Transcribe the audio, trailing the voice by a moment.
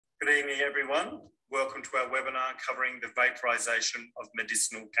Good evening, everyone. Welcome to our webinar covering the vaporisation of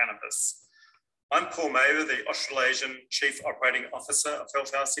medicinal cannabis. I'm Paul Maver, the Australasian Chief Operating Officer of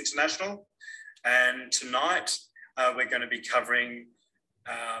Health House International, and tonight we're going to be covering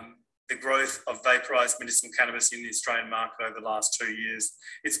the growth of vaporised medicinal cannabis in the Australian market over the last 2 years.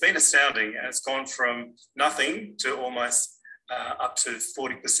 It's been astounding, and it's gone from nothing to almost up to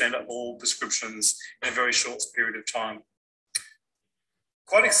 40% of all prescriptions in a very short period of time.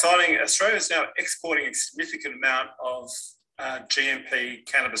 Quite exciting, Australia is now exporting a significant amount of GMP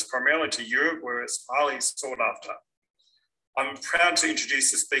cannabis, primarily to Europe, where it's highly sought after. I'm proud to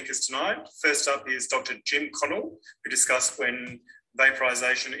introduce the speakers tonight. First up is Dr. Jim Connell, who discussed when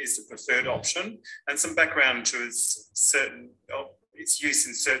vaporisation is the preferred option and some background to its use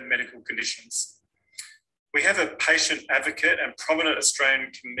in certain medical conditions. We have a patient advocate and prominent Australian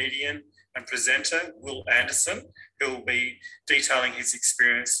comedian and presenter, Will Anderson, who will be detailing his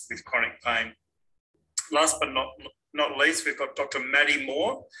experience with chronic pain. Last but not least, we've got Dr. Maddie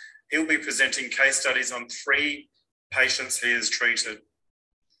Moore. He'll be presenting case studies on 3 patients he has treated.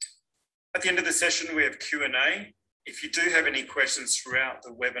 At the end of the session, we have Q&A. If you do have any questions throughout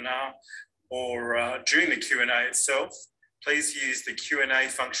the webinar or during the Q&A itself, please use the Q&A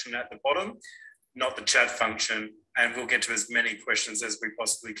function at the bottom, not the chat function, and we'll get to as many questions as we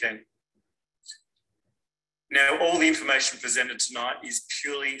possibly can. Now, all the information presented tonight is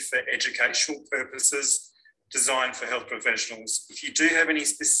purely for educational purposes, designed for health professionals. If you do have any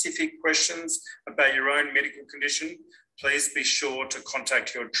specific questions about your own medical condition, please be sure to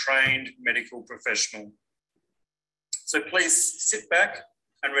contact your trained medical professional. So please sit back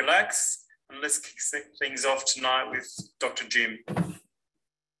and relax, and let's kick things off tonight with Dr. Jim.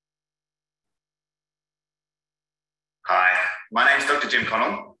 Hi, my name is Dr. Jim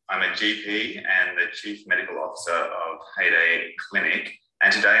Connell. I'm a GP and the Chief Medical Officer of Heyday Clinic,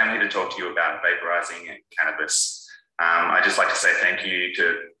 and today I'm here to talk to you about vaporising cannabis. I'd just like to say thank you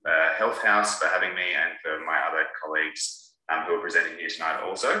to Health House for having me and for my other colleagues who are presenting here tonight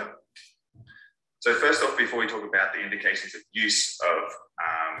also. So first off, before we talk about the indications of use of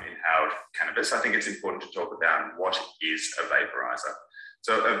inhaled cannabis, I think it's important to talk about what is a vaporizer.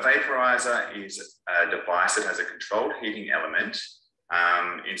 So a vaporizer is a device that has a controlled heating element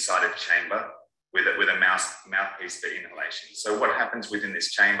inside a chamber with a mouthpiece for inhalation. So what happens within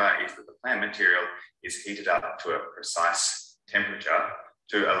this chamber is that the plant material is heated up to a precise temperature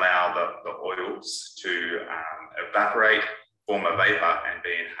to allow the oils to evaporate, form a vapor and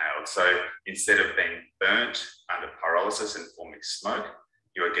be inhaled. So instead of being burnt under pyrolysis and forming smoke,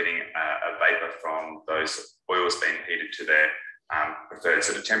 you are getting a vapor from those oils being heated to their preferred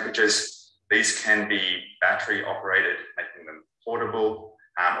sort of temperatures. These can be battery operated, making them portable,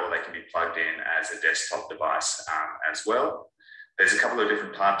 or they can be plugged in as a desktop device as well. There's a couple of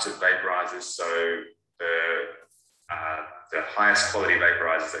different types of vaporizers. So the highest quality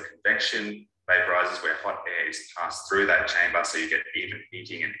vaporizers are convection vaporizers, where hot air is passed through that chamber, so you get even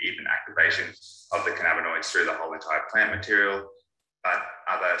heating and even activation of the cannabinoids through the whole entire plant material. But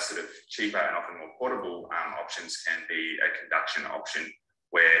other sort of cheaper and often more portable options can be a conduction option,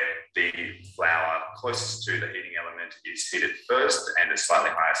 where the flower closest to the heating element is heated first and at slightly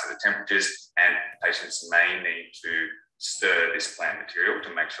higher sort of temperatures, and patients may need to stir this plant material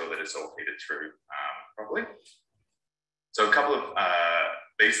to make sure that it's all heated through properly. So a couple of,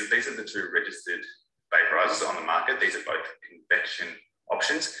 these are the 2 registered vaporizers on the market. These are both convection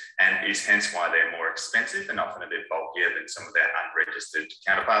options, and is hence why they're more expensive and often a bit bulkier than some of their unregistered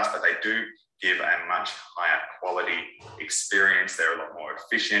counterparts, but they do give a much higher quality experience. They're a lot more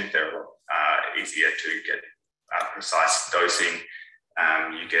efficient. They're a lot easier to get precise dosing.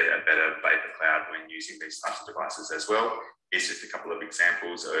 You get a better vapor cloud when using these types of devices as well. It's just a couple of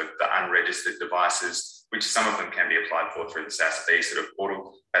examples of the unregistered devices, which some of them can be applied for through the SASB sort of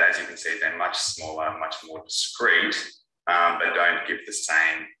portal, but as you can see, they're much smaller, much more discreet, but don't give the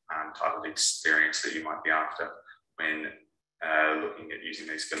same type of experience that you might be after when looking at using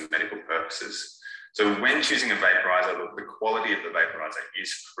these for medical purposes. So when choosing a vaporizer, the quality of the vaporizer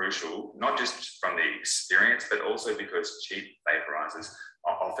is crucial, not just from the experience, but also because cheap vaporizers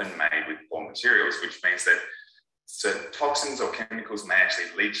are often made with poor materials, which means that certain toxins or chemicals may actually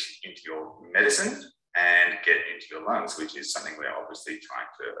leach into your medicine and get into your lungs, which is something we're obviously trying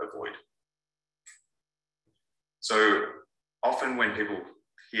to avoid. So often when people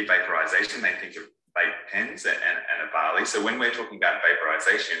hear vaporization, they think of vape pens and a barley. So when we're talking about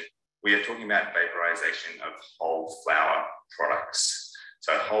vaporization, we are talking about vaporization of whole flower products.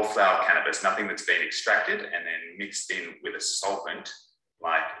 So whole flower cannabis, nothing that's been extracted and then mixed in with a solvent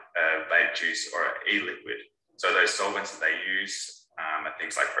like a vape juice or an e-liquid. So those solvents that they use are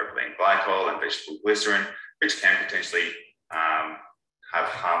things like propylene glycol and vegetable glycerin, which can potentially have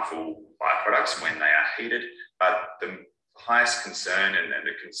harmful byproducts when they are heated. But the highest concern and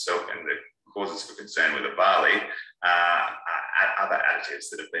the causes for concern with the barley are other additives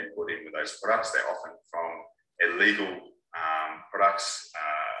that have been put in with those products. They're often from illegal products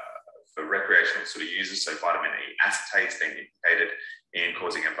for recreational sort of users. So vitamin E acetate's been implicated in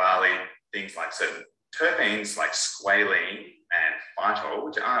causing a barley. Things like certain terpenes like squalene and phytol,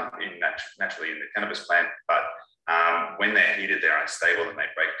 which aren't naturally in the cannabis plant, but when they're heated, they're unstable and they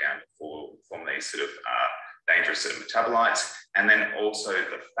break down to form these sort of dangerous sort of metabolites. And then also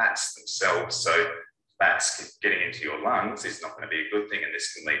the fats themselves. So fats getting into your lungs is not going to be a good thing, and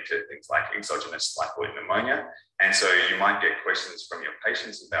this can lead to things like exogenous lipoid pneumonia. And so you might get questions from your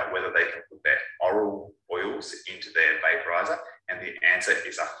patients about whether they can put their oral oils into their vaporizer, and the answer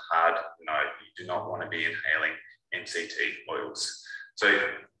is a hard no. You do not want to be inhaling MCT oils. So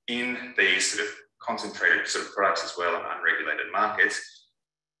in these sort of concentrated sort of products as well in unregulated markets,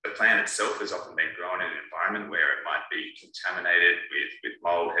 the plant itself has often been grown in an environment where it might be contaminated with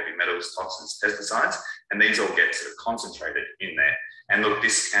mold, heavy metals, toxins, pesticides, and these all get sort of concentrated in there. And look,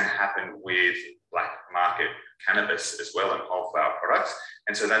 this can happen with black market cannabis as well and whole flower products.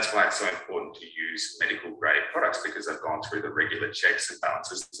 And so that's why it's so important to use medical grade products, because they've gone through the regular checks and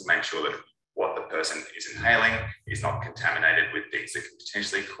balances to make sure that what the person is inhaling is not contaminated with things that can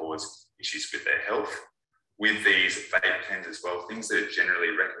potentially cause issues with their health. With these vape pens as well, things that are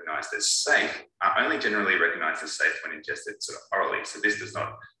generally recognised as safe are only generally recognised as safe when ingested sort of orally. So this does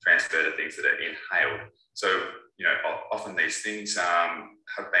not transfer to things that are inhaled. So, you know, often these things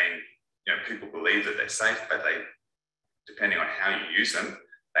have been, you know, people believe that they're safe, but they, depending on how you use them,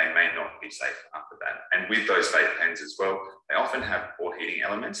 they may not be safe after that. And with those vape pens as well, they often have poor heating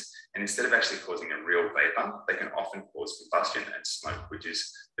elements. And instead of actually causing a real vapour, they can often cause combustion and smoke, which is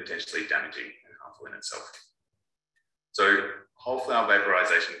potentially damaging and harmful in itself. So whole flower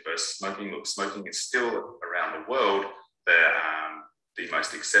vaporization versus smoking. Look, smoking is still around the world the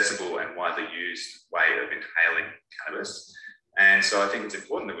most accessible and widely used way of inhaling cannabis. And so I think it's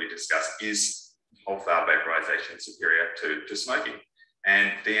important that we discuss, is whole flower vaporization superior to smoking?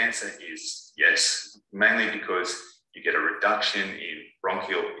 And the answer is yes, mainly because you get a reduction in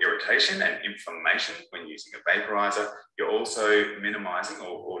bronchial irritation and inflammation when using a vaporizer. You're also minimizing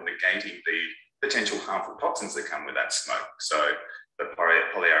or negating the potential harmful toxins that come with that smoke. So the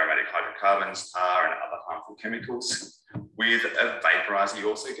polyaromatic hydrocarbons, tar, and other harmful chemicals. With a vaporizer, you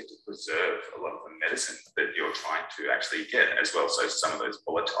also get to preserve a lot of the medicine that you're trying to actually get as well. So some of those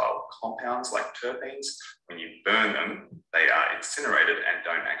volatile compounds like terpenes, when you burn them, they are incinerated and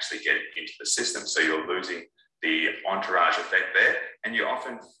don't actually get into the system. So you're losing the entourage effect there, and you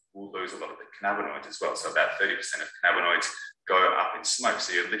often will lose a lot of the cannabinoids as well. So about 30% of cannabinoids go up in smoke.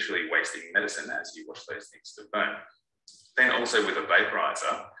 So you're literally wasting medicine as you watch those things to burn. Then also with a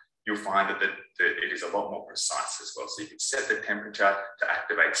vaporizer, you'll find that it is a lot more precise as well. So you can set the temperature to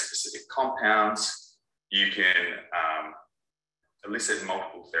activate specific compounds. You can elicit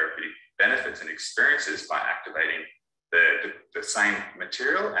multiple therapeutic benefits and experiences by activating the same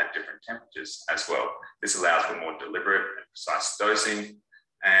material at different temperatures as well. This allows for more deliberate and precise dosing,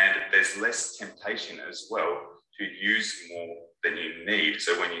 and there's less temptation as well to use more than you need.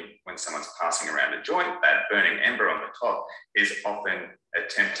 So when someone's passing around a joint, that burning ember on the top is often a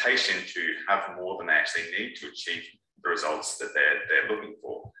temptation to have more than they actually need to achieve the results that they're looking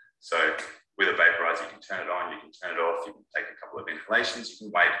for. So with a vaporizer, you can turn it on, you can turn it off, you can take a couple of inhalations, you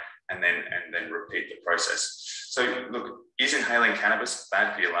can wait, and then repeat the process. So look, is inhaling cannabis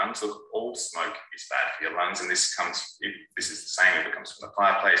bad for your lungs? Look, all smoke is bad for your lungs, and this is the same if it comes from the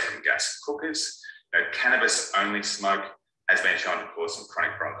fireplace, from gas cookers. You know, cannabis-only smoke has been shown to cause some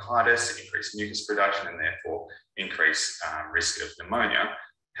chronic bronchitis, increase mucus production, and therefore increase risk of pneumonia.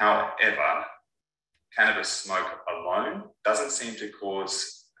 However, cannabis smoke alone doesn't seem to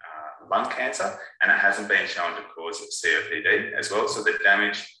cause lung cancer, and it hasn't been shown to cause COPD as well. So the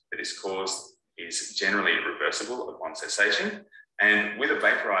damage that is caused is generally reversible upon cessation. And with a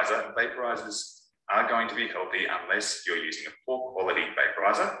vaporizer, vaporizers are going to be healthy unless you're using a poor quality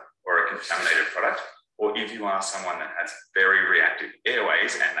vaporizer or a contaminated product, or if you are someone that has very reactive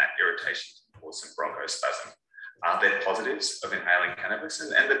airways and that irritation can cause some bronchospasm. Are there positives of inhaling cannabis?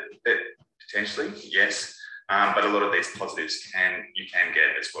 And that potentially, yes, but a lot of these positives you can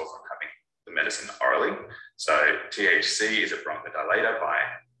get as well from having the medicine orally. So THC is a bronchodilator by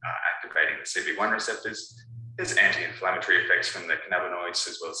activating the CB1 receptors. There's anti-inflammatory effects from the cannabinoids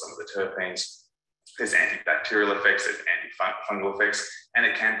as well as some of the terpenes. There's antibacterial effects, there's fungal effects, and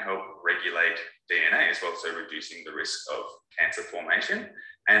it can help regulate DNA as well, so reducing the risk of cancer formation.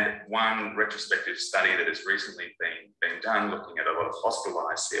 And one retrospective study that has recently been done looking at a lot of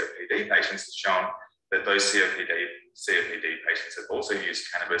hospitalized COPD patients has shown that those COPD patients that also used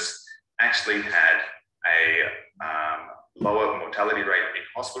cannabis actually had a lower mortality rate in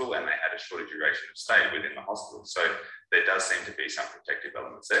hospital, and they had a shorter duration of stay within the hospital. So there does seem to be some protective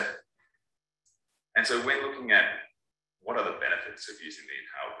elements there. And so when looking at what are the benefits of using the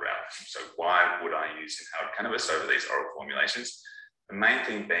inhaled route, so why would I use inhaled cannabis over these oral formulations? The main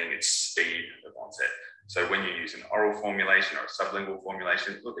thing being its speed of onset. So when you use an oral formulation or a sublingual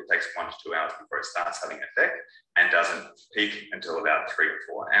formulation, look, it takes 1 to 2 hours before it starts having effect and doesn't peak until about 3 to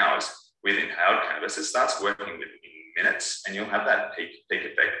 4 hours. With inhaled cannabis, it starts working within minutes, and you'll have that peak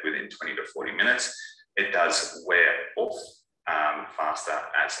effect within 20 to 40 minutes. It does wear off faster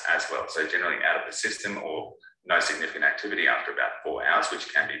as well. So generally out of the system or no significant activity after about 4 hours,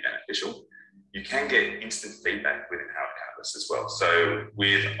 which can be beneficial. You can get instant feedback with inhaled cannabis as well. So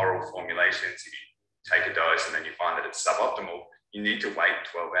with oral formulations, if you take a dose and then you find that it's suboptimal, you need to wait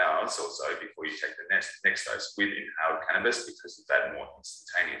 12 hours or so before you take the next dose. With inhaled cannabis, because of that more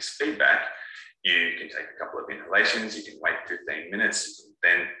instantaneous feedback, you can take a couple of inhalations, you can wait 15 minutes, you can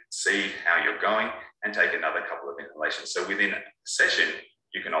then see how you're going and take another couple of inhalations. So within a session,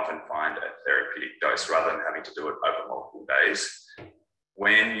 you can often find a therapeutic dose rather than having to do it over multiple days.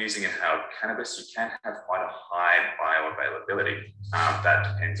 When using inhaled cannabis, you can have quite a high bioavailability.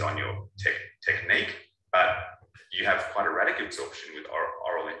 That depends on your technique, but you have quite erratic absorption with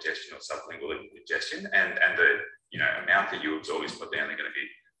oral ingestion or sublingual ingestion, and the amount that you absorb is probably only going to be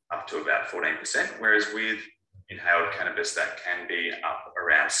up to about 14%, whereas with inhaled cannabis, that can be up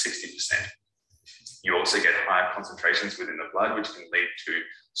around 60%. You also get higher concentrations within the blood, which can lead to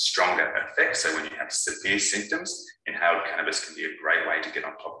stronger effects. So when you have severe symptoms, inhaled cannabis can be a great way to get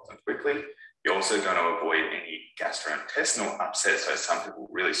on top of them quickly. You're also going to avoid any gastrointestinal upset. So some people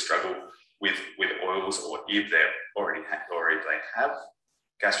really struggle with oils, or if they have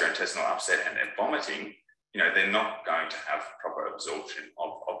gastrointestinal upset and they're vomiting, they're not going to have proper absorption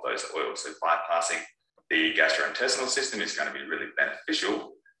of those oils. So bypassing the gastrointestinal system is going to be really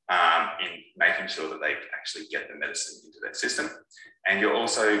beneficial in making sure that they actually get the medicine into their system. And you're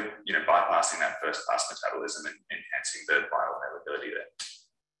also, bypassing that first pass metabolism and enhancing the bioavailability there.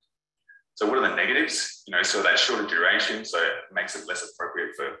 So what are the negatives? So that shorter duration, so it makes it less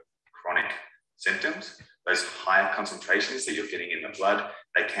appropriate for chronic symptoms. Those higher concentrations that you're getting in the blood,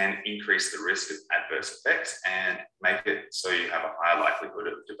 they can increase the risk of adverse effects and make it so you have a higher likelihood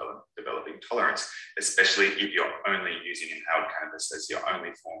of developing tolerance, especially if you're only using inhaled cannabis as your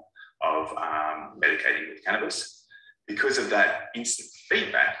only form of medicating with cannabis. Because of that instant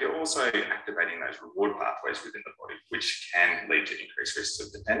feedback, you're also activating those reward pathways within the body, which can lead to increased risks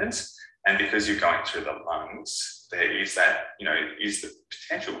of dependence. And because you're going through the lungs, there is that, is the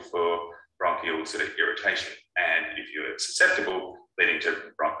potential for bronchial sort of irritation. And if you're susceptible, leading to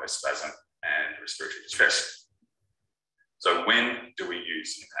bronchospasm and respiratory distress. So when do we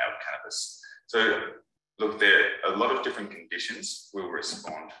use inhaled cannabis? So look, there are a lot of different conditions will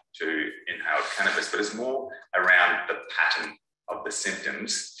respond to inhaled cannabis, but it's more around the pattern of the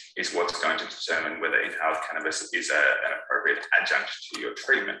symptoms is what's going to determine whether inhaled cannabis is an appropriate adjunct to your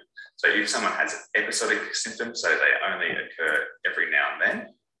treatment. So if someone has episodic symptoms, so they only occur every now and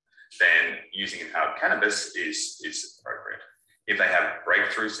then using inhaled cannabis is appropriate. If they have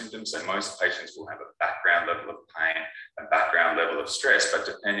breakthrough symptoms, so most patients will have a background level of pain, a background level of stress, but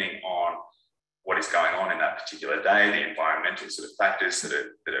depending on what is going on in that particular day, the environmental sort of factors that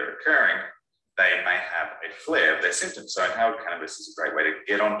are occurring, they may have a flare of their symptoms. So inhaled cannabis is a great way to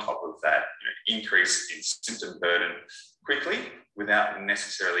get on top of that increase in symptom burden quickly without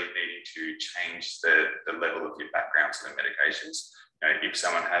necessarily needing to change the level of your background sort of medications. If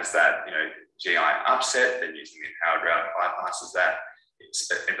someone has that GI upset, then using the inhaled route bypasses that.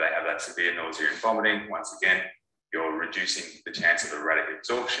 If they have that severe nausea and vomiting, once again, you're reducing the chance of erratic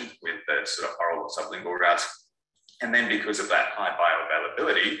absorption with the sort of oral or sublingual routes. And then because of that high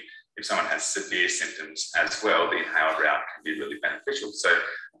bioavailability, if someone has severe symptoms as well, the inhaled route can be really beneficial. So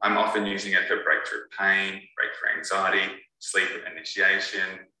I'm often using it for breakthrough pain, breakthrough anxiety, sleep initiation,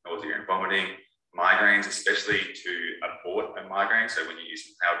 nausea and vomiting, migraines, especially to abort a migraine. So when you use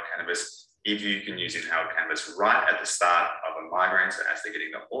inhaled cannabis, if you can use inhaled cannabis right at the start of a migraine, so as they're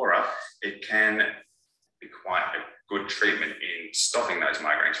getting the aura, it can be quite a good treatment in stopping those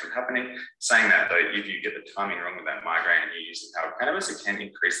migraines from happening. Saying that though, if you get the timing wrong with that migraine and you use inhaled cannabis, it can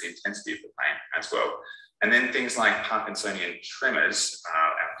increase the intensity of the pain as well. And then things like Parkinsonian tremors,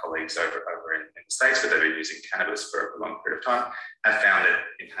 our colleagues over in States, but they've been using cannabis for a long period of time, have found that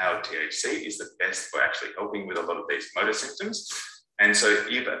inhaled THC is the best for actually helping with a lot of these motor symptoms. And so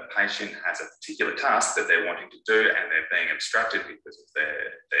if a patient has a particular task that they're wanting to do and they're being obstructed because of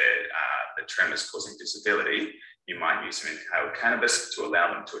the tremors causing disability, you might use some inhaled cannabis to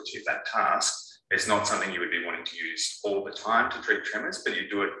allow them to achieve that task. It's not something you would be wanting to use all the time to treat tremors, but you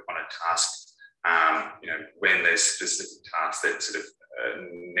do it on a task, when there's specific tasks that sort of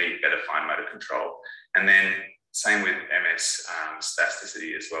need better fine motor control. And then same with MS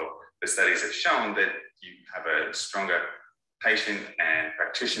spasticity as well. The studies have shown that you have a stronger patient and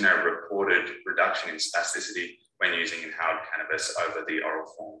practitioner reported reduction in spasticity when using inhaled cannabis over the oral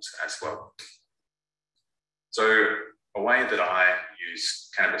forms as well. So a way that I use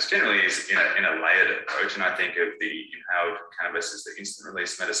cannabis generally is in a layered approach, and I think of the inhaled cannabis as the instant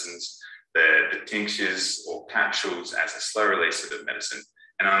release medicines, the tinctures or capsules as a slow release sort of medicine,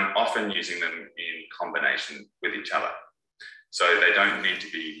 and I'm often using them in combination with each other. So they don't need to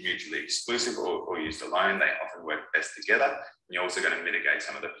be mutually exclusive or used alone. They often work best together. And you're also going to mitigate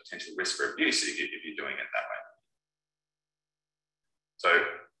some of the potential risk for abuse if you're doing it that way. So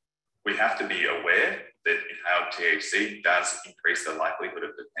we have to be aware that inhaled THC does increase the likelihood of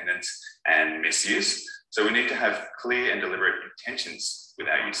dependence and misuse. So we need to have clear and deliberate intentions with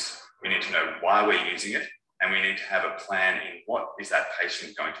our use. We need to know why we're using it, and we need to have a plan in what is that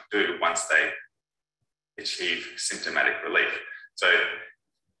patient going to do once they achieve symptomatic relief. So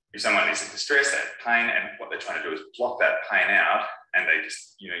if someone is in distress, they have pain, and what they're trying to do is block that pain out, and they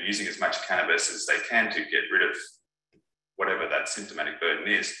just, using as much cannabis as they can to get rid of whatever that symptomatic burden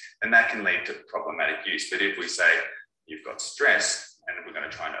is, then that can lead to problematic use. But if we say you've got stress, and we're going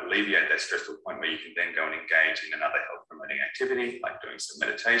to try and alleviate that stress to a point where you can then go and engage in another health promoting activity, like doing some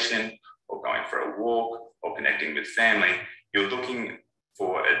meditation or going for a walk or connecting with family, you're looking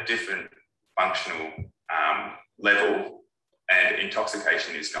for a different functional level, and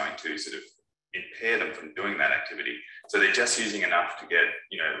intoxication is going to sort of impair them from doing that activity. So they're just using enough to get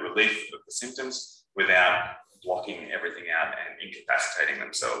relief of the symptoms without blocking everything out and incapacitating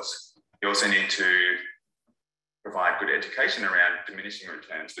themselves. You also need to provide good education around diminishing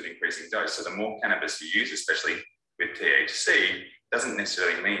returns with increasing dose. So the more cannabis you use, especially with THC, doesn't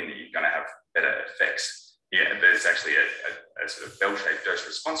necessarily mean that you're going to have better effects. Yeah, there's actually a sort of bell-shaped dose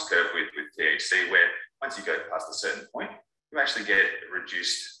response curve with THC, where once you go past a certain point, you actually get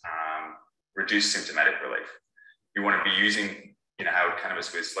reduced symptomatic relief. You want to be using inhaled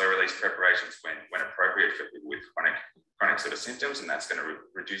cannabis with slow release preparations when appropriate for people with chronic sort of symptoms, and that's going to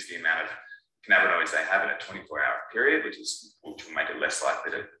reduce the amount of cannabinoids they have in a 24-hour period, which will make it less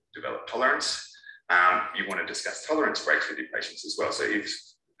likely to develop tolerance. You want to discuss tolerance breaks with your patients as well. So if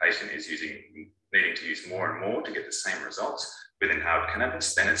the patient is needing to use more and more to get the same results with inhaled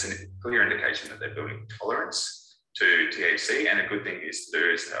cannabis, then it's a clear indication that they're building tolerance to THC. And a good thing is to do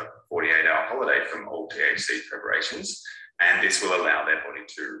is have a 48-hour holiday from all THC preparations, and this will allow their body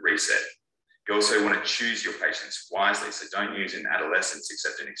to reset. You also want to choose your patients wisely. So don't use in adolescents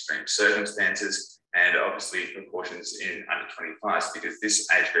except in extreme circumstances, and obviously precautions in under 25s, because this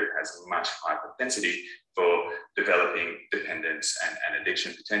age group has a much higher propensity for developing dependence and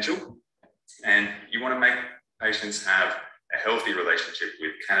addiction potential. And you want to make patients have a healthy relationship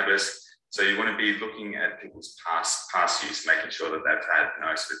with cannabis. So you want to be looking at people's past use, making sure that they've had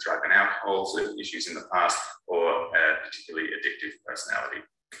no sort of drug and alcohol sort of issues in the past, or a particularly addictive personality.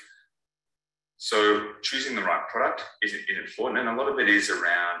 So choosing the right product is important, and a lot of it is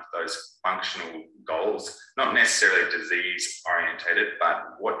around those functional goals, not necessarily disease orientated, but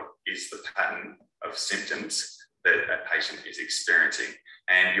what is the pattern of symptoms that a patient is experiencing.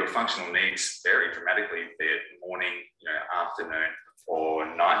 And your functional needs vary dramatically, be it morning, afternoon, or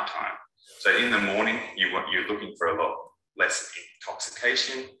nighttime. So in the morning, you're looking for a lot less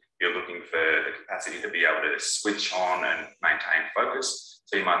intoxication. You're looking for the capacity to be able to switch on and maintain focus.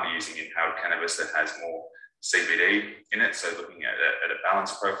 So you might be using inhaled cannabis that has more CBD in it. So looking at a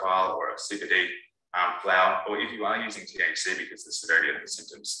balanced profile or a CBD flower, or if you are using THC because the severity of the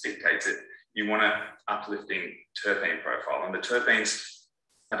symptoms dictates it, you want an uplifting terpene profile. And the terpenes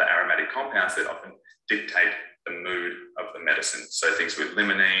are the aromatic compounds that often dictate the mood of the medicine. So things with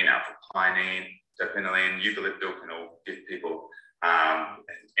limonene, alpha-pinene, terpinolene, eucalyptyl can all give people an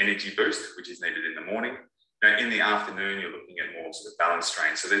energy boost, which is needed in the morning. Now, in the afternoon, you're looking at more sort of balanced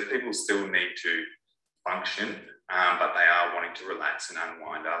strains. So there's people still need to function, but they are wanting to relax and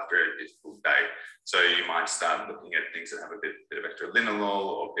unwind after a difficult day. So you might start looking at things that have a bit of extra linalool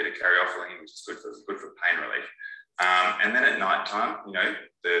or beta caryophyllene, which is good for pain relief. And then at nighttime,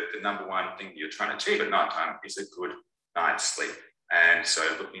 the number one thing you're trying to achieve at nighttime is a good night's sleep. And so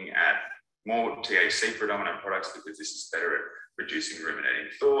looking at more THC predominant products because this is better at reducing ruminating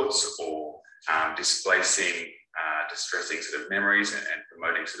thoughts or displacing distressing sort of memories and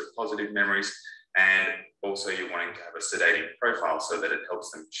promoting sort of positive memories. And also you're wanting to have a sedating profile so that it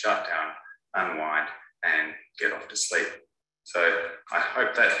helps them shut down, unwind, and get off to sleep. So I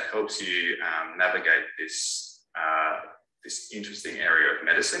hope that helps you navigate this, this interesting area of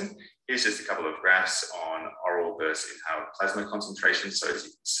medicine. Here's just a couple of graphs on oral versus inhaled plasma concentration. So as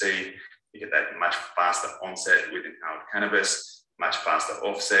you can see, you get that much faster onset with inhaled cannabis, much faster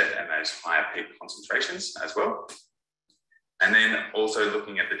offset, and those higher peak concentrations as well. And then also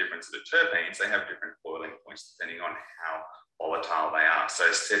looking at the difference of the terpenes, they have different boiling points depending on how volatile they are.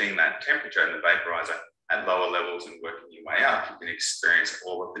 So setting that temperature in the vaporizer at lower levels and working your way up, you can experience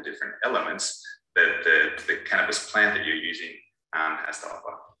all of the different elements that the cannabis plant that you're using has to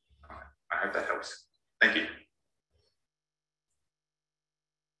offer. I hope that helps. Thank you.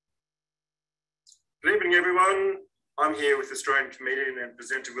 Good evening, everyone. I'm here with Australian comedian and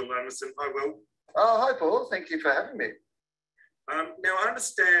presenter Will Anderson. Hi, Will. Oh, hi, Paul. Thank you for having me. Now, I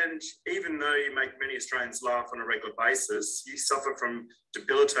understand, even though you make many Australians laugh on a regular basis, you suffer from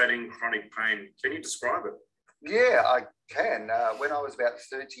debilitating chronic pain. Can you describe it? Yeah, I can. When I was about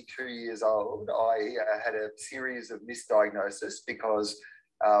 32 years old, I had a series of misdiagnoses because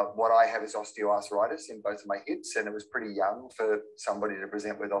what I have is osteoarthritis in both of my hips, and it was pretty young for somebody to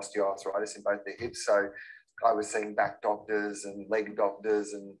present with osteoarthritis in both their hips. So I was seeing back doctors and leg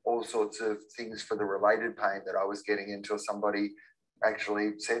doctors and all sorts of things for the related pain that I was getting until somebody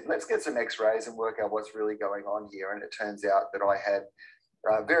actually said, let's get some x-rays and work out what's really going on here. And it turns out that I had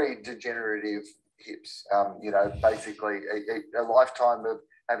very degenerative hips, basically a lifetime of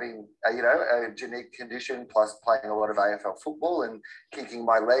having a genetic condition plus playing a lot of AFL football and kicking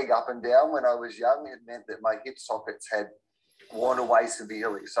my leg up and down when I was young. It meant that my hip sockets had worn away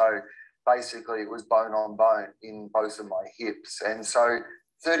severely. So basically it was bone on bone in both of my hips. And so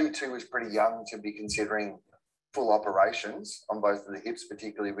 32 was pretty young to be considering full operations on both of the hips,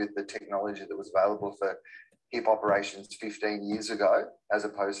 particularly with the technology that was available for hip operations 15 years ago, as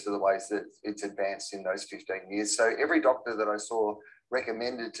opposed to the ways that it's advanced in those 15 years. So every doctor that I saw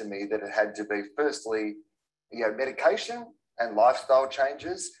recommended to me that it had to be firstly, medication and lifestyle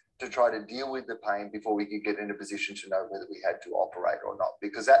changes to try to deal with the pain before we could get in a position to know whether we had to operate or not.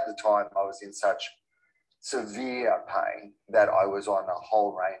 Because at the time I was in such severe pain that I was on a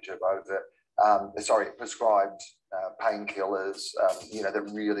whole range of prescribed painkillers,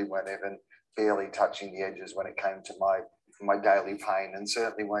 that really weren't even barely touching the edges when it came to my daily pain, and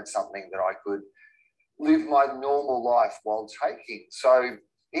certainly weren't something that I could live my normal life while taking. So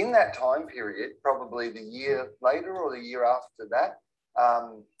in that time period, probably the year later or the year after that,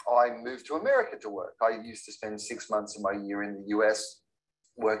 I moved to America to work. I used to spend 6 months of my year in the US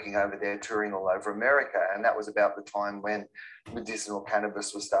working over there, touring all over America. And that was about the time when medicinal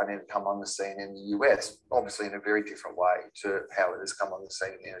cannabis was starting to come on the scene in the US, obviously in a very different way to how it has come on the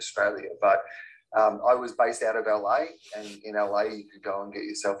scene in Australia. But I was based out of LA, and in LA you could go and get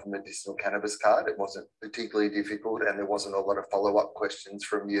yourself a medicinal cannabis card. It wasn't particularly difficult, and there wasn't a lot of follow-up questions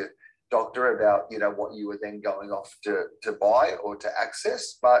from your doctor about what you were then going off to buy or to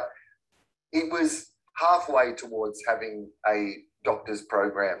access. But it was halfway towards having a doctor's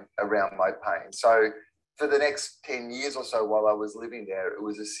program around my pain. So for the next 10 years or so while I was living there, it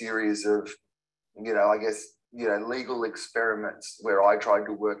was a series of legal experiments where I tried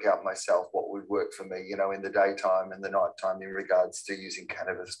to work out myself what would work for me, in the daytime and the nighttime in regards to using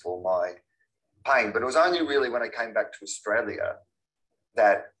cannabis for my pain. But it was only really when I came back to Australia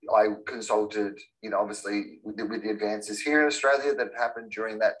that I consulted, obviously with the advances here in Australia that happened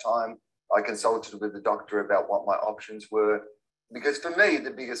during that time. I consulted with the doctor about what my options were, because for me,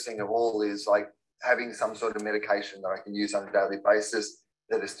 the biggest thing of all is like having some sort of medication that I can use on a daily basis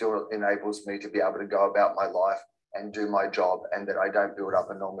that still enables me to be able to go about my life and do my job, and that I don't build up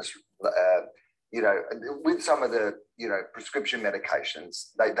enormous, with some of the, prescription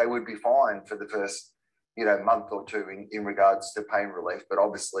medications, they would be fine for the first, month or two in regards to pain relief. But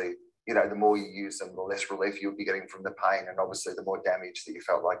obviously, the more you use them, the less relief you'll be getting from the pain. And obviously the more damage that you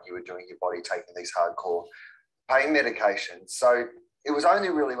felt like you were doing your body taking these hardcore pain medications. So it was only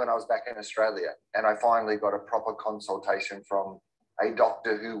really when I was back in Australia and I finally got a proper consultation from a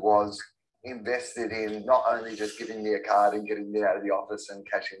doctor who was invested in not only just giving me a card and getting me out of the office and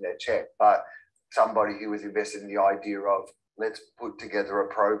cashing their check, but somebody who was invested in the idea of, let's put together a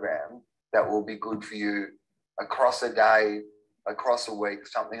program that will be good for you across a day, across a week,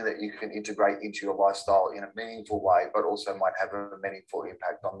 something that you can integrate into your lifestyle in a meaningful way, but also might have a meaningful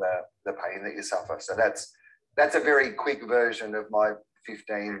impact on the pain that you suffer. So that's a very quick version of my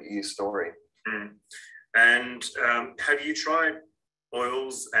 15-year story. And have you tried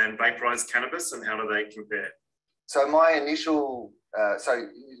oils and vaporized cannabis, and how do they compare? So my initial, so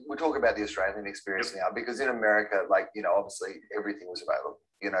we'll talk about the Australian experience now, because in America, like, you know, obviously everything was available,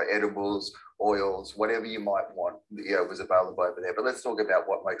 you know, edibles, oils, whatever you might want, you know, was available over there. But let's talk about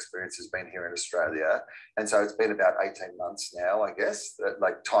what my experience has been here in Australia. And so it's been about 18 months now, I guess.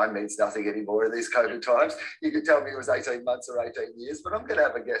 Like, time means nothing anymore in these COVID times. You could tell me it was 18 months or 18 years, but I'm going to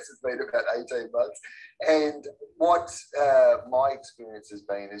have a guess it's been about 18 months. And what my experience has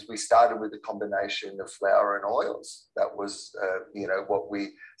been is we started with a combination of flower and oils. That was, you know, what we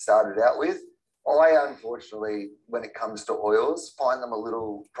started out with. I, unfortunately, when it comes to oils, find them a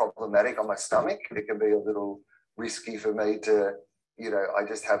little problematic on my stomach. It can be a little risky for me to, you know, I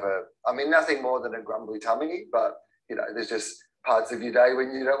just have nothing more than a grumbly tummy, but, you know, there's just parts of your day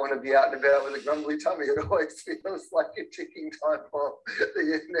when you don't want to be out and about with a grumbly tummy. It always feels like a ticking time bomb that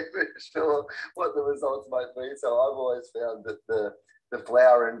you're never sure what the results might be. So I've always found that the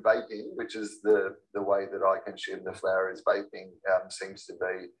flower and vaping, which is the way that I consume the flower is vaping, seems to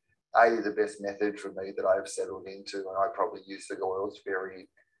be the best method for me that I've settled into, and I probably use the oils very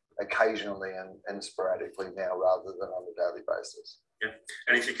occasionally and sporadically now rather than on a daily basis. Yeah,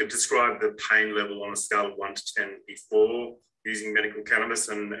 and if you could describe the pain level on a scale of 1 to 10 before using medical cannabis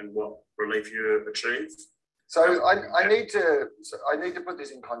and what relief you achieved. So I need to put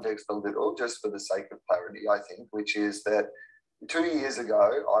this in context a little, just for the sake of clarity, I think, which is that 2 years ago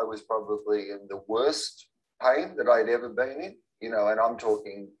I was probably in the worst pain that I'd ever been in. You know, and I'm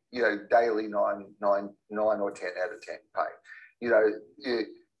talking, you know, daily 9 or 10 out of 10 pain. You know,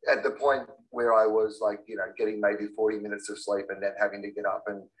 at the point where I was like, you know, getting maybe 40 minutes of sleep and then having to get up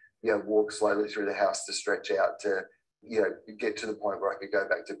and, you know, walk slowly through the house to stretch out to, you know, get to the point where I could go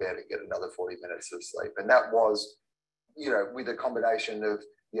back to bed and get another 40 minutes of sleep. And that was, you know, with a combination of,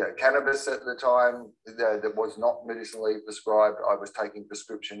 you know, cannabis at the time that was not medicinally prescribed. I was taking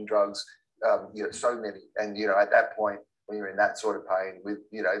prescription drugs, you know, so many. And, you know, at that point, when you're in that sort of pain with,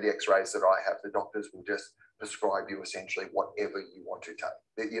 you know, the x-rays that I have, the doctors will just prescribe you essentially whatever you want to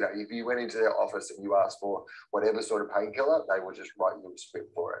take. You know, if you went into their office and you asked for whatever sort of painkiller, they will just write you a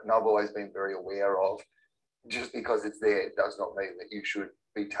script for it. And I've always been very aware of, just because it's there does not mean that you should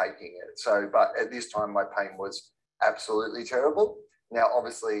be taking it. So, but at this time, my pain was absolutely terrible. Now,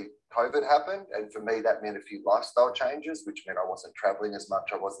 obviously, COVID happened, and for me, that meant a few lifestyle changes, which meant I wasn't traveling as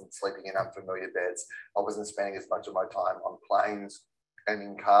much, I wasn't sleeping in unfamiliar beds, I wasn't spending as much of my time on planes and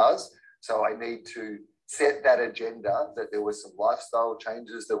in cars. So I need to set that agenda that there were some lifestyle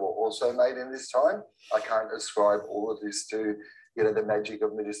changes that were also made in this time. I can't ascribe all of this to, you know, the magic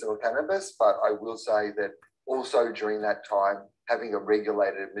of medicinal cannabis, but I will say that also during that time, having a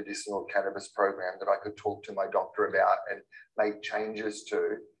regulated medicinal cannabis program that I could talk to my doctor about and make changes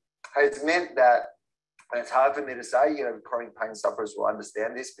to has meant that, and it's hard for me to say, you know, chronic pain sufferers will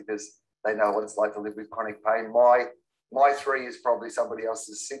understand this because they know what it's like to live with chronic pain. My 3 is probably somebody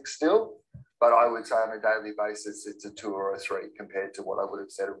else's 6 still, but I would say on a daily basis, it's a 2 or a 3 compared to what I would have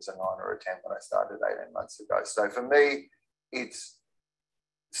said it was a 9 or a 10 when I started 18 months ago. So for me, it's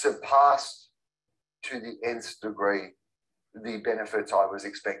surpassed to the nth degree the benefits I was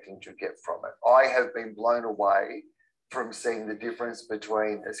expecting to get from it. I have been blown away from seeing the difference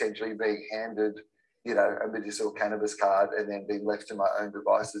between essentially being handed, you know, a medicinal cannabis card and then being left to my own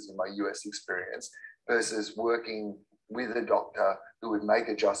devices in my US experience versus working with a doctor who would make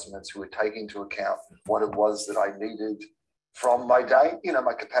adjustments, who would take into account what it was that I needed from my day, you know,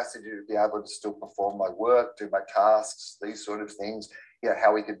 my capacity to be able to still perform my work, do my tasks, these sort of things, you know,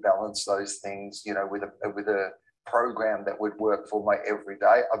 how we could balance those things, you know, with a program that would work for my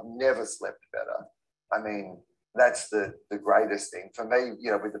everyday. I've never slept better. I mean, that's the greatest thing for me,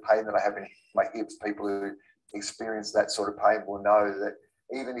 you know, with the pain that I have in my hips. People who experience that sort of pain will know that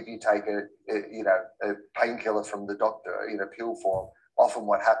even if you take a painkiller from the doctor in a pill form, often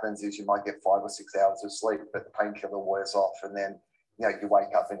what happens is you might get 5 or 6 hours of sleep, but the painkiller wears off, and then, you know, you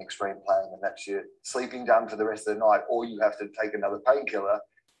wake up in extreme pain, and that's your sleeping done for the rest of the night, or you have to take another painkiller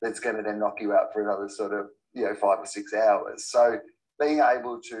that's going to then knock you out for another sort of, you know, 5 or 6 hours. So being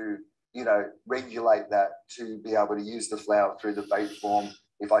able to, you know, regulate that, to be able to use the flower through the vape form,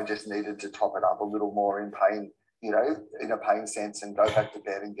 if I just needed to top it up a little more in pain, you know, in a pain sense, and go back to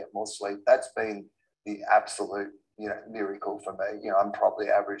bed and get more sleep, that's been the absolute, you know, miracle for me. You know, I'm probably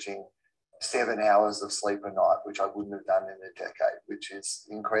averaging 7 hours of sleep a night, which I wouldn't have done in a decade, which is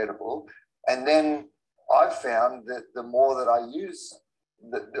incredible. And then I've found that the more that I use,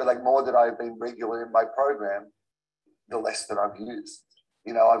 more that I've been regular in my program, the less that I've used.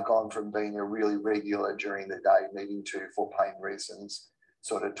 You know, I've gone from being a really regular during the day, needing to, for pain reasons,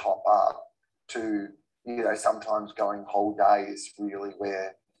 sort of top up to, you know, sometimes going whole days really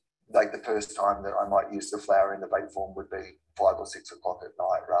where like the first time that I might use the flower in the vape form would be 5 or 6 o'clock at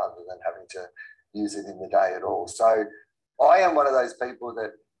night rather than having to use it in the day at all. So I am one of those people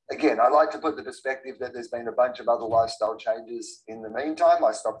that, again, I like to put the perspective that there's been a bunch of other lifestyle changes in the meantime.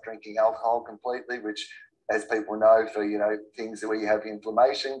 I stopped drinking alcohol completely, which, as people know, for, you know, things where you have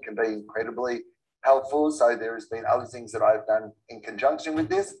inflammation can be incredibly helpful. So there has been other things that I've done in conjunction with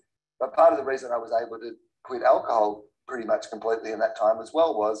this. But part of the reason I was able to quit alcohol pretty much completely in that time as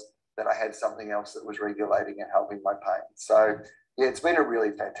well was that I had something else that was regulating and helping my pain. So yeah, it's been a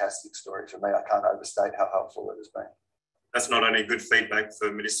really fantastic story for me. I can't overstate how helpful it has been. That's not only good feedback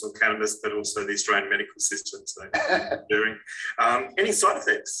for medicinal cannabis, but also the Australian medical system. So, any side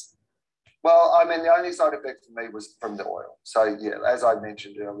effects? Well, I mean, the only side effect for me was from the oil. So yeah, as I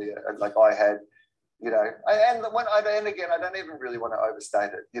mentioned earlier, like I had, you know, and again, I don't even really want to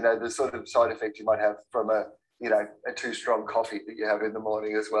overstate it. You know, the sort of side effect you might have from a, you know, a too strong coffee that you have in the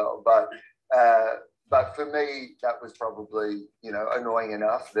morning as well. But for me, that was probably, you know, annoying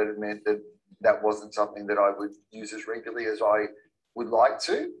enough that it meant that that wasn't something that I would use as regularly as I would like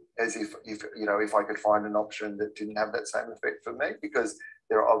to, as if you know, if I could find an option that didn't have that same effect for me, because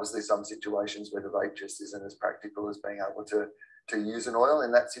there are obviously some situations where the vape just isn't as practical as being able to use an oil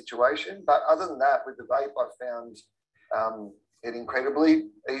in that situation. But other than that, with the vape, I found it incredibly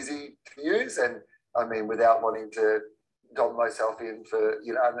easy to use. And I mean, without wanting to dob myself in for,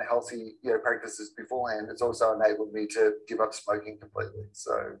 you know, unhealthy, you know, practices beforehand, it's also enabled me to give up smoking completely.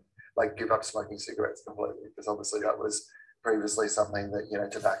 So like give up smoking cigarettes completely, because obviously that was previously something that, you know,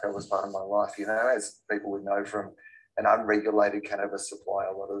 tobacco was part of my life, you know, as people would know from an unregulated cannabis supply.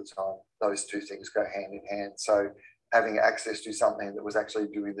 A lot of the time, those two things go hand in hand. So having access to something that was actually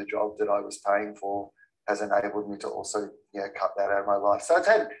doing the job that I was paying for has enabled me to also, you know, cut that out of my life. So it's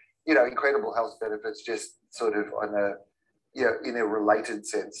had, you know, incredible health benefits, just sort of on a, you know, in a related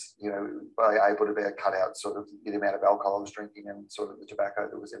sense, you know, by able to be able to cut out sort of the amount of alcohol I was drinking and sort of the tobacco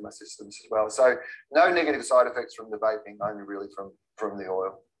that was in my systems as well. So no negative side effects from the vaping, only really from the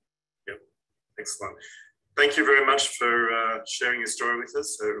oil. Yep, excellent. Thank you very much for sharing your story with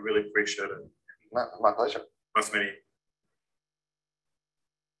us. I really appreciate it. My pleasure. Nice meeting you.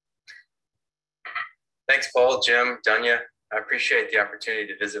 Thanks, Paul, Jim, Dunya. I appreciate the opportunity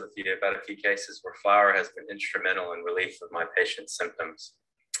to visit with you about a few cases where flower has been instrumental in relief of my patient's symptoms.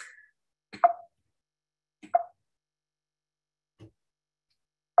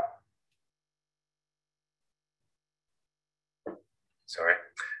 Sorry.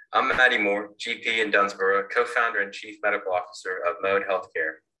 I'm Matty Moore, GP in Dunsborough, co-founder and chief medical officer of Mode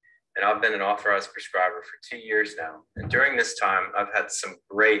Healthcare. And I've been an authorized prescriber for 2 years now. And during this time, I've had some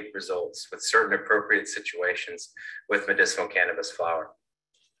great results with certain appropriate situations with medicinal cannabis flower.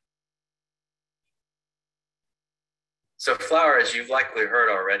 So flower, as you've likely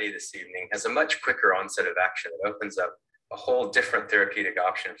heard already this evening, has a much quicker onset of action that opens up a whole different therapeutic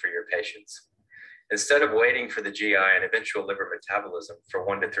option for your patients. Instead of waiting for the GI and eventual liver metabolism for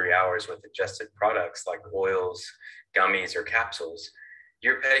 1 to 3 hours with ingested products like oils, gummies, or capsules,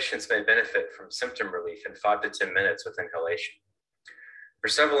 your patients may benefit from symptom relief in 5 to 10 minutes with inhalation. For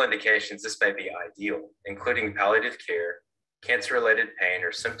several indications, this may be ideal, including palliative care, cancer-related pain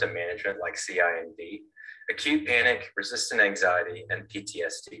or symptom management like CINV, acute panic, resistant anxiety, and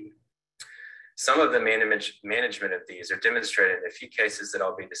PTSD. Some of the management of these are demonstrated in a few cases that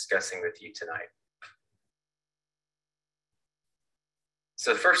I'll be discussing with you tonight.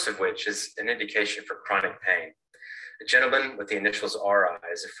 So the first of which is an indication for chronic pain. A gentleman with the initials RI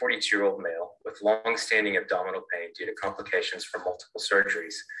is a 42-year-old male with long-standing abdominal pain due to complications from multiple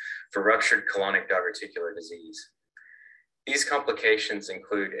surgeries for ruptured colonic diverticular disease. These complications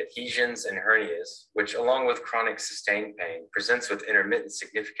include adhesions and hernias, which along with chronic sustained pain presents with intermittent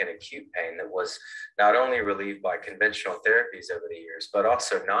significant acute pain that was not only relieved by conventional therapies over the years, but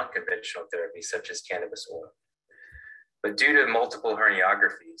also non-conventional therapies such as cannabis oil. But due to multiple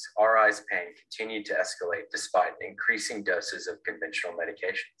herniographies, RI's pain continued to escalate despite increasing doses of conventional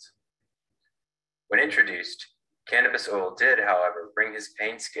medications. When introduced, cannabis oil did, however, bring his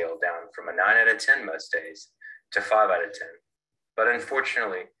pain scale down from a 9 out of 10 most days to 5 out of 10. But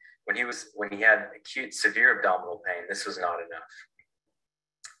unfortunately, when he had acute severe abdominal pain, this was not enough.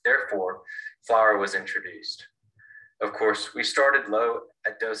 Therefore, flower was introduced. Of course, we started low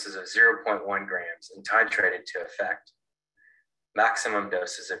at doses of 0.1 grams and titrated to effect. Maximum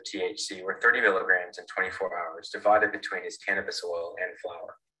doses of THC were 30 milligrams in 24 hours, divided between his cannabis oil and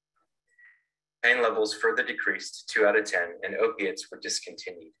flower. Pain levels further decreased to 2 out of 10, and opiates were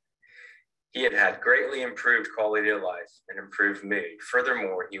discontinued. He had had greatly improved quality of life and improved mood.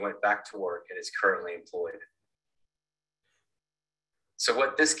 Furthermore, he went back to work and is currently employed. So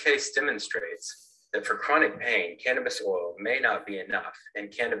what this case demonstrates that for chronic pain, cannabis oil may not be enough,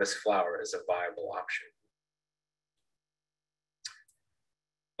 and cannabis flower is a viable option.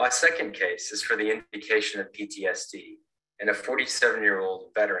 My second case is for the indication of PTSD and a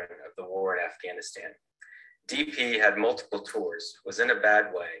 47-year-old veteran of the war in Afghanistan. DP had multiple tours, was in a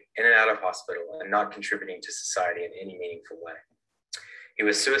bad way, in and out of hospital, and not contributing to society in any meaningful way. He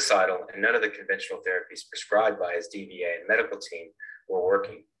was suicidal, and none of the conventional therapies prescribed by his DVA and medical team were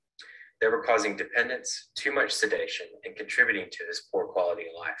working. They were causing dependence, too much sedation, and contributing to his poor quality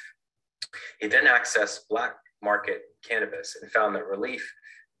of life. He then accessed black market cannabis and found the relief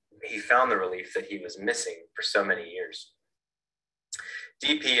that he was missing for so many years.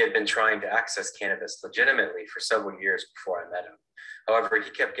 DP had been trying to access cannabis legitimately for several years before I met him. However,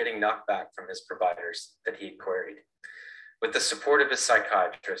 he kept getting knocked back from his providers that he had queried. With the support of his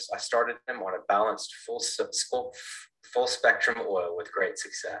psychiatrist, I started him on a balanced full spectrum oil with great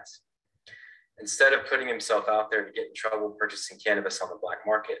success. Instead of putting himself out there to get in trouble purchasing cannabis on the black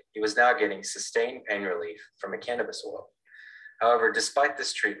market, he was now getting sustained pain relief from a cannabis oil. However, despite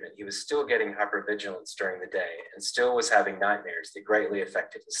this treatment, he was still getting hypervigilance during the day and still was having nightmares that greatly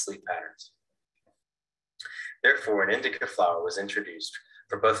affected his sleep patterns. Therefore, an indica flower was introduced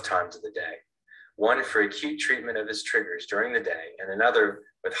for both times of the day, one for acute treatment of his triggers during the day and another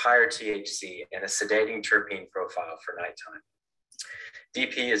with higher THC and a sedating terpene profile for nighttime.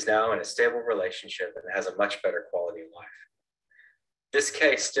 DP is now in a stable relationship and has a much better quality of life. This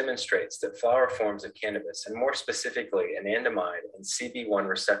case demonstrates that flower forms of cannabis, and more specifically anandamide and CB1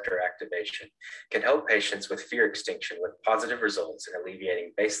 receptor activation, can help patients with fear extinction with positive results in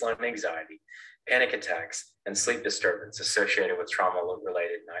alleviating baseline anxiety, panic attacks, and sleep disturbance associated with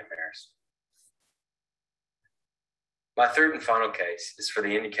trauma-related nightmares. My third and final case is for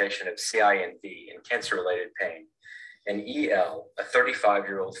the indication of CINV and cancer-related pain, and EL, a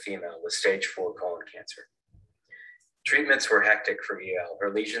 35-year-old female with stage 4 colon cancer. Treatments were hectic for EL. Her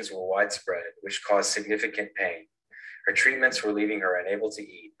lesions were widespread, which caused significant pain. Her treatments were leaving her unable to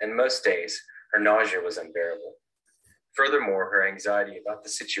eat, and most days, her nausea was unbearable. Furthermore, her anxiety about the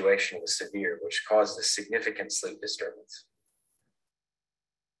situation was severe, which caused a significant sleep disturbance.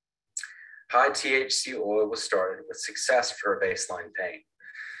 High THC oil was started with success for her baseline pain.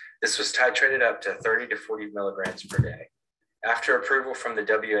 This was titrated up to 30 to 40 milligrams per day. After approval from the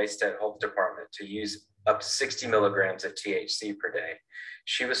WA State Health Department to use up to 60 milligrams of THC per day,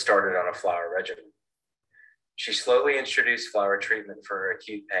 she was started on a flower regimen. She slowly introduced flower treatment for her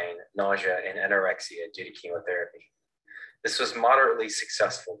acute pain, nausea, and anorexia due to chemotherapy. This was moderately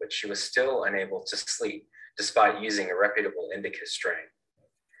successful, but she was still unable to sleep despite using a reputable indica strain.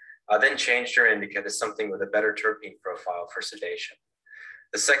 I then changed her indica to something with a better terpene profile for sedation.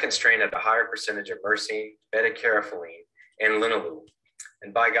 The second strain had a higher percentage of myrcene, beta-carotene, and linalool,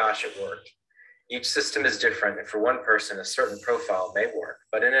 and by gosh, it worked. Each system is different, and for one person, a certain profile may work,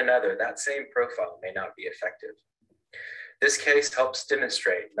 but in another, that same profile may not be effective. This case helps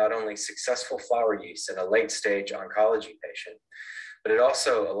demonstrate not only successful flower use in a late-stage oncology patient, but it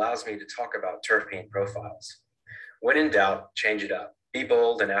also allows me to talk about terpene profiles. When in doubt, change it up. Be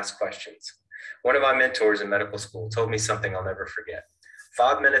bold and ask questions. One of my mentors in medical school told me something I'll never forget.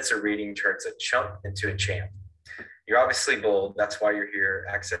 5 minutes of reading turns a chump into a champ. You're obviously bold. That's why you're here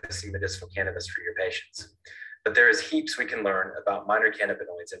accessing medicinal cannabis for your patients. But there is heaps we can learn about minor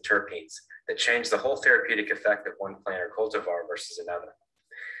cannabinoids and terpenes that change the whole therapeutic effect of one plant or cultivar versus another.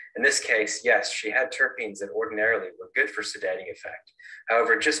 In this case, yes, she had terpenes that ordinarily were good for sedating effect.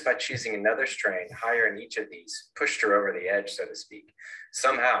 However, just by choosing another strain higher in each of these, pushed her over the edge, so to speak,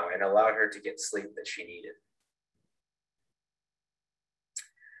 somehow, and allowed her to get sleep that she needed.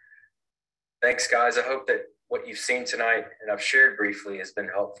 Thanks, guys. I hope that what you've seen tonight and I've shared briefly has been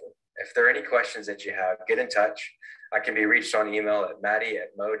helpful. If there are any questions that you have, get in touch. I can be reached on email at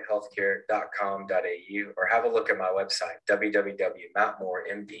maddie@modehealthcare.com.au or have a look at my website,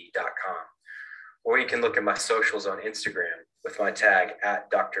 www.mattmoremd.com. Or you can look at my socials on Instagram with my tag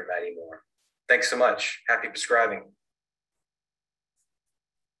 @Dr. Maddie Moore. Thanks so much. Happy prescribing.